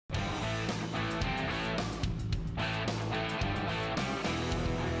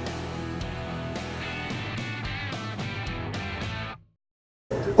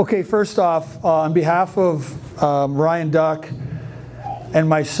Okay, first off, on behalf of Ryan Duck and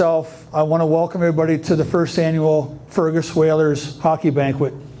myself, I want to welcome everybody to the first annual Fergus Whalers Hockey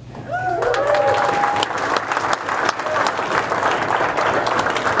Banquet.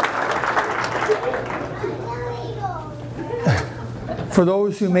 For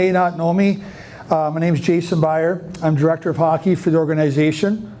those who may not know me, my name is Jason Beyer. I'm Director of Hockey for the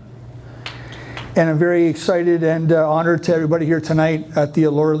organization. And I'm very excited and honored to everybody here tonight at the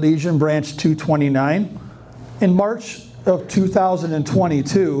Elora Legion, Branch 229. In March of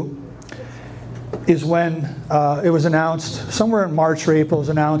 2022 is when it was announced, somewhere in March or April, it was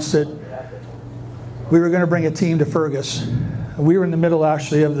announced that we were going to bring a team to Fergus. We were in the middle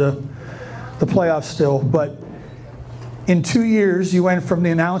actually of the playoffs still, but in 2 years, you went from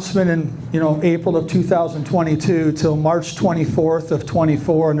the announcement in April of 2022 till March 24th of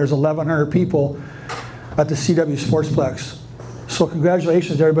 24, and there's 1,100 people at the CW Sportsplex. So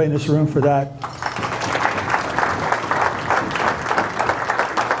congratulations to everybody in this room for that.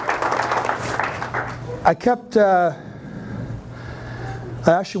 I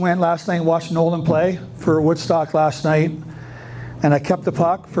actually went last night and watched Nolan play for Woodstock last night, and I kept the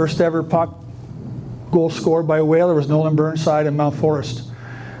puck, first ever puck goal scored by a Whaler was Nolan Burnside in Mount Forest,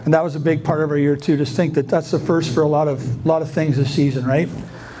 and that was a big part of our year too. Just think that that's the first for a lot of things this season, right?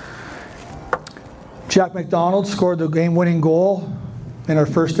 Jack McDonald scored the game-winning goal in our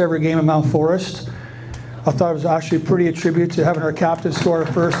first ever game in Mount Forest. I thought it was actually pretty a tribute to having our captain score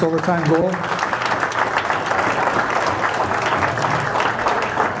our first overtime goal.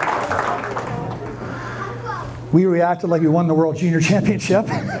 We reacted like we won the World Junior Championship.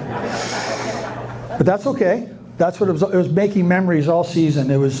 But that's okay. That's what it was. It was making memories all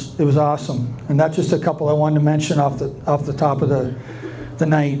season. It was awesome. And that's just a couple I wanted to mention off the top of the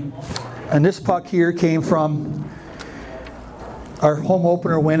night. And this puck here came from our home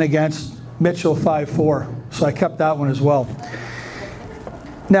opener win against Mitchell 5-4. So I kept that one as well.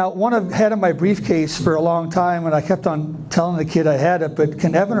 Now, one I've had in my briefcase for a long time, and I kept on telling the kid I had it, but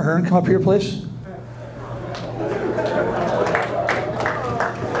can Evan Ahern come up here, please?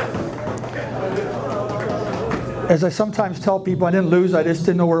 As I sometimes tell people, I didn't lose, I just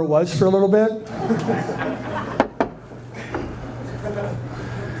didn't know where it was for a little bit.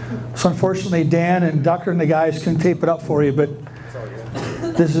 So unfortunately, Dan and Ducker and the guys couldn't tape it up for you, but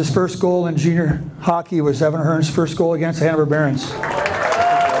this is his first goal in junior hockey. It was Evan Ahern's first goal against the Hanover Barons.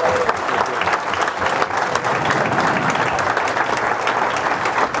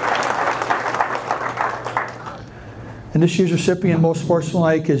 And this year's recipient, most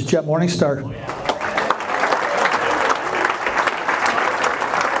sportsmanlike, is Jet Morningstar.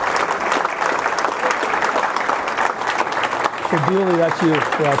 So Julie, that's you.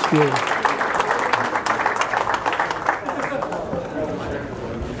 That's you.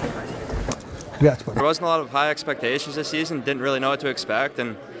 There wasn't a lot of high expectations this season. Didn't really know what to expect,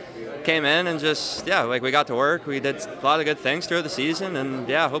 and came in and just we got to work. We did a lot of good things throughout the season, and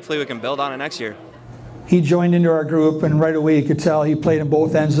hopefully we can build on it next year. He joined into our group, and right away you could tell he played on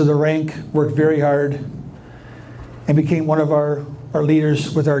both ends of the rink, worked very hard, and became one of our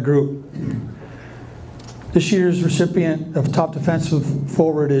leaders with our group. This year's recipient of top defensive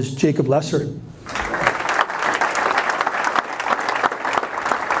forward is Jacob Lesser.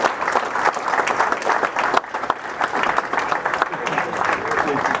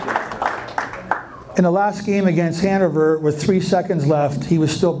 In the last game against Hanover, with 3 seconds left, he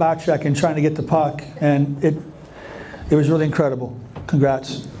was still back-checking, trying to get the puck, and it was really incredible.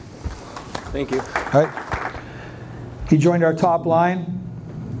 Congrats. Thank you. All right. He joined our top line.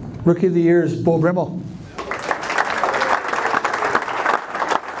 Rookie of the Year is Bo Brimmel.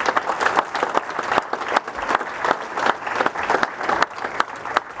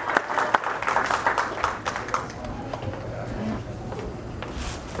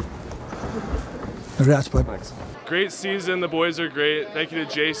 Congrats, bud. Thanks. Great season. The boys are great. Thank you to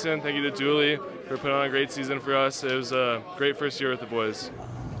Jason. Thank you to Dooley for putting on a great season for us. It was a great first year with the boys.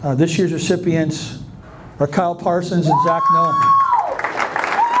 This year's recipients are Kyle Parsons and Zach Noll.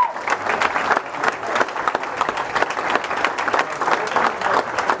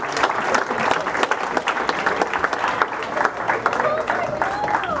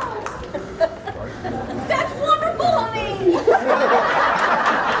 That's wonderful, honey!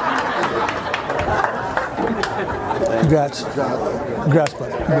 Congrats. Congrats,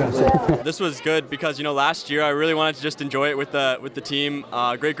 bud. Congrats. This was good because last year I really wanted to just enjoy it with the team.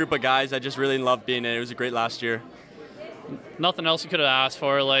 Great group of guys. I just really loved being in it. It was a great last year. Nothing else you could have asked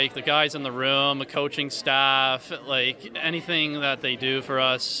for. Like the guys in the room, the coaching staff, like anything that they do for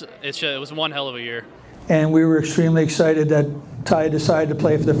us. It was one hell of a year. And we were extremely excited that Ty decided to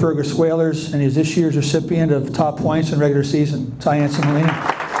play for the Fergus Whalers, and he's this year's recipient of top points in regular season. Ty Anselmolini.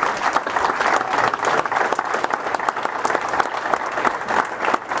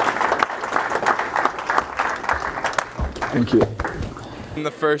 Thank you. The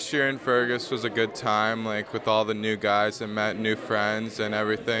first year in Fergus was a good time, like with all the new guys and met new friends and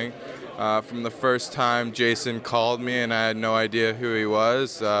everything. From the first time Jason called me and I had no idea who he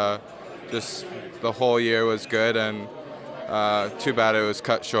was, just the whole year was good, and too bad it was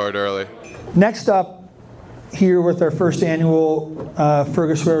cut short early. Next up here with our first annual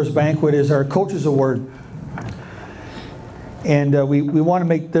Fergus Whalers banquet is our Coaches Award. And we want to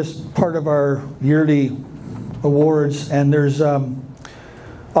make this part of our yearly awards, and there's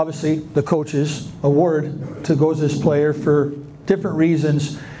obviously the Coaches Award to goes this player for different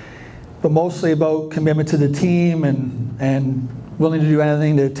reasons, but mostly about commitment to the team and willing to do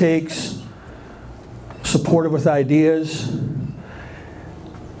anything that it takes, supportive with ideas.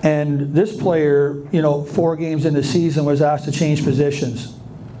 And this player, 4 games in the season, was asked to change positions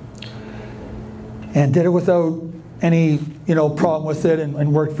and did it without any problem with it,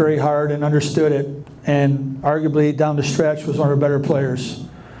 and worked very hard and understood it, and arguably down the stretch was one of our better players.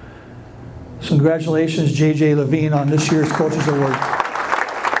 So congratulations, J.J. Levine, on this year's Coaches Award.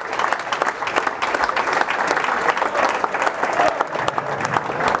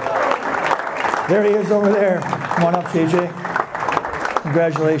 There he is over there. Come on up, J.J.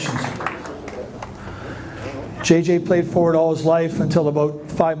 Congratulations. J.J. played forward all his life until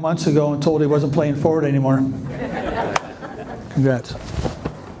about 5 months ago and told he wasn't playing forward anymore. Congrats.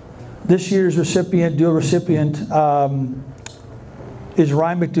 This year's dual recipient is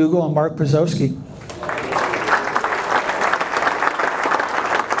Ryan McDougall and Mark Brzezowski.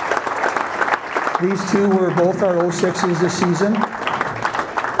 These two were both our 06s this season,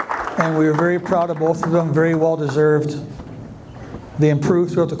 and we were very proud of both of them, very well deserved. They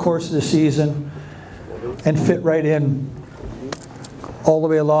improved throughout the course of the season and fit right in all the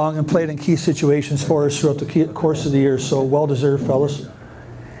way along and played in key situations for us throughout the course of the year, so well deserved, fellas.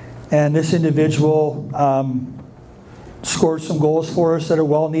 And this individual scored some goals for us at a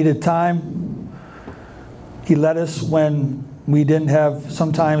well-needed time. He led us when we didn't have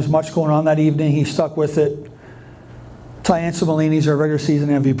sometimes much going on that evening. He stuck with it. Ty Anselmolini is our regular season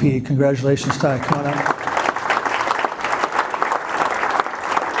MVP. Congratulations, Ty. Come on up.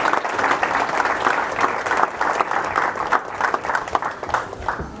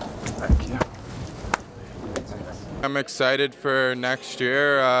 Thank you. I'm excited for next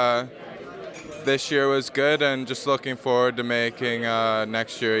year. This year was good, and just looking forward to making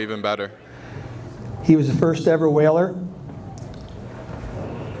next year even better. He was the first ever Whaler.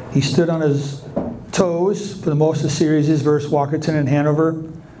 He stood on his toes for the most of the series versus Walkerton and Hanover.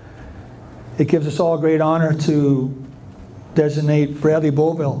 It gives us all great honor to designate Bradley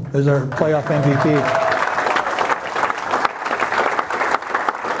Beauville as our playoff MVP.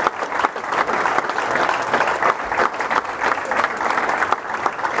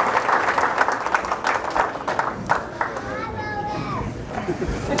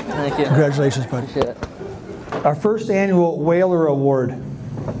 Thank you. Congratulations, buddy. Appreciate it. Our first annual Whaler Award.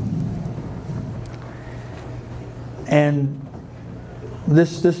 And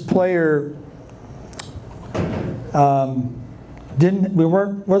this player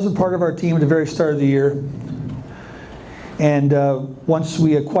wasn't part of our team at the very start of the year. And once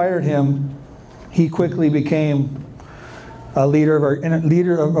we acquired him, he quickly became a leader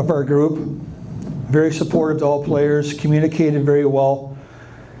of our group. Very supportive to all players, communicated very well.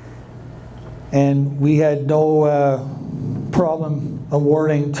 And we had no problem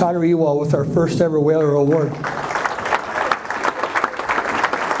awarding Tyler Ewald with our first ever Whaler Award.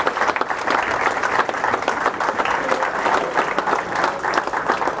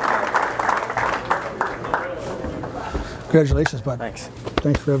 Congratulations, bud. Thanks.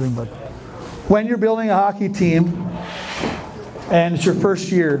 Thanks for everything, bud. When you're building a hockey team and it's your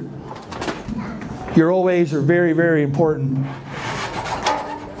first year, your OAs are very, very important.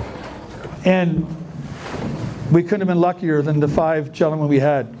 And we couldn't have been luckier than the 5 gentlemen we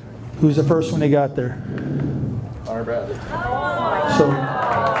had. Who's the first one they got there? Connor Bradley. So,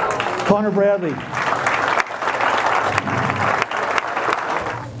 Connor Bradley.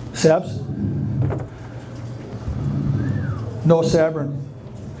 Sabs? No Sabrin.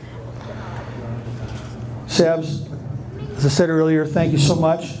 Sabs, as I said earlier, thank you so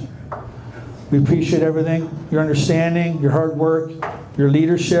much. We appreciate everything, your understanding, your hard work, your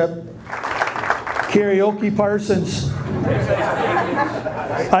leadership. Karaoke Parsons.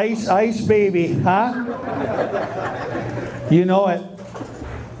 Ice baby, huh? You know it.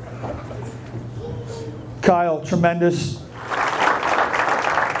 Kyle, tremendous.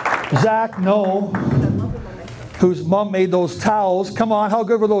 Zach, no. Whose mom made those towels. Come on, how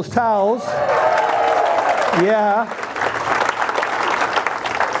good were those towels? Yeah.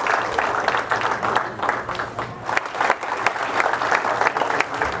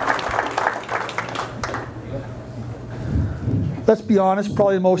 Let's be honest,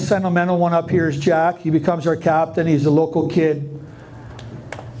 probably the most sentimental one up here is Jack. He becomes our captain. He's a local kid.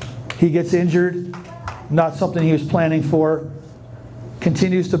 He gets injured, not something he was planning for.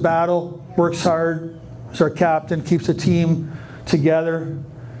 Continues to battle, works hard, is our captain, keeps the team together.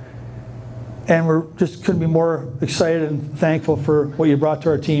 And we're just couldn't be more excited and thankful for what you brought to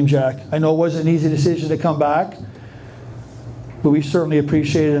our team, Jack. I know it wasn't an easy decision to come back, but we certainly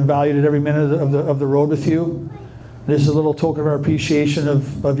appreciated and valued every minute of the road with you. This is a little token of our appreciation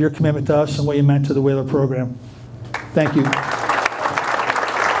of your commitment to us and what you meant to the Whaler program. Thank you.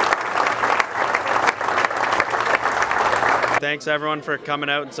 Thanks everyone for coming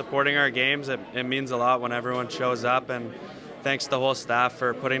out and supporting our games. It means a lot when everyone shows up, and thanks to the whole staff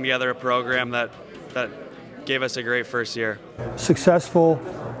for putting together a program that gave us a great first year. Successful,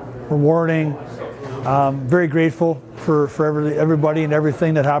 rewarding, very grateful for everybody and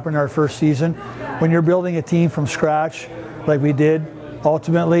everything that happened in our first season. When you're building a team from scratch like we did,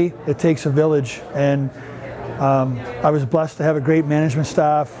 ultimately it takes a village, and I was blessed to have a great management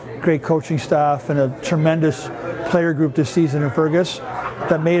staff, great coaching staff, and a tremendous player group this season in Fergus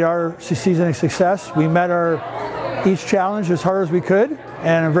that made our season a success. We met each challenge as hard as we could,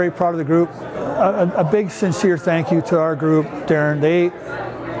 and I'm very proud of the group. A big sincere thank you to our group, Darren. They,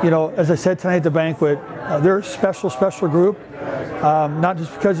 you know, as I said tonight at the banquet, they're a special group. Not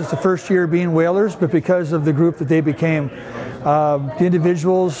just because it's the first year being Whalers, but because of the group that they became. The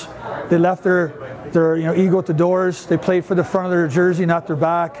individuals, they left their ego at the doors. They played for the front of their jersey, not their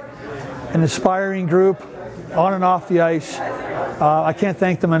back. An inspiring group, on and off the ice. I can't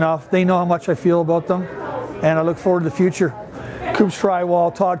thank them enough. They know how much I feel about them, and I look forward to the future. Coops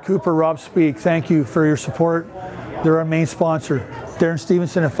Drywall, Todd Cooper, Rob Speak, thank you for your support. They're our main sponsor. Darren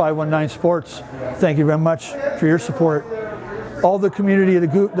Stevenson at 519 Sports, thank you very much for your support. All the community, the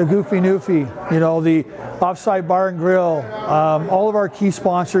Goofy Noofy, you know, the Offside Bar and Grill, all of our key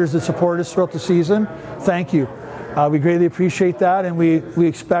sponsors that support us throughout the season, thank you. We greatly appreciate that, and we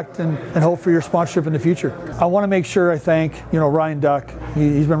expect and hope for your sponsorship in the future. I want to make sure I thank, you know, Ryan Duck.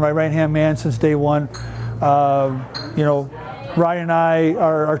 He's been my right-hand man since day one. You know, Ryan and I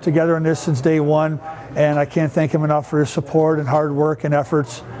are together in this since day one, and I can't thank him enough for his support and hard work and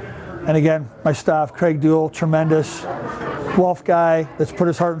efforts. And again, my staff, Craig Duell, tremendous. Wolf guy that's put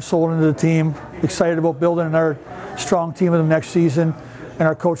his heart and soul into the team. Excited about building another strong team with him next season. And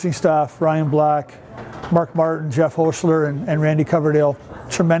our coaching staff, Ryan Black, Mark Martin, Jeff Hoschler, and Randy Coverdale.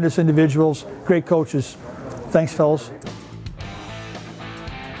 Tremendous individuals, great coaches. Thanks, fellas.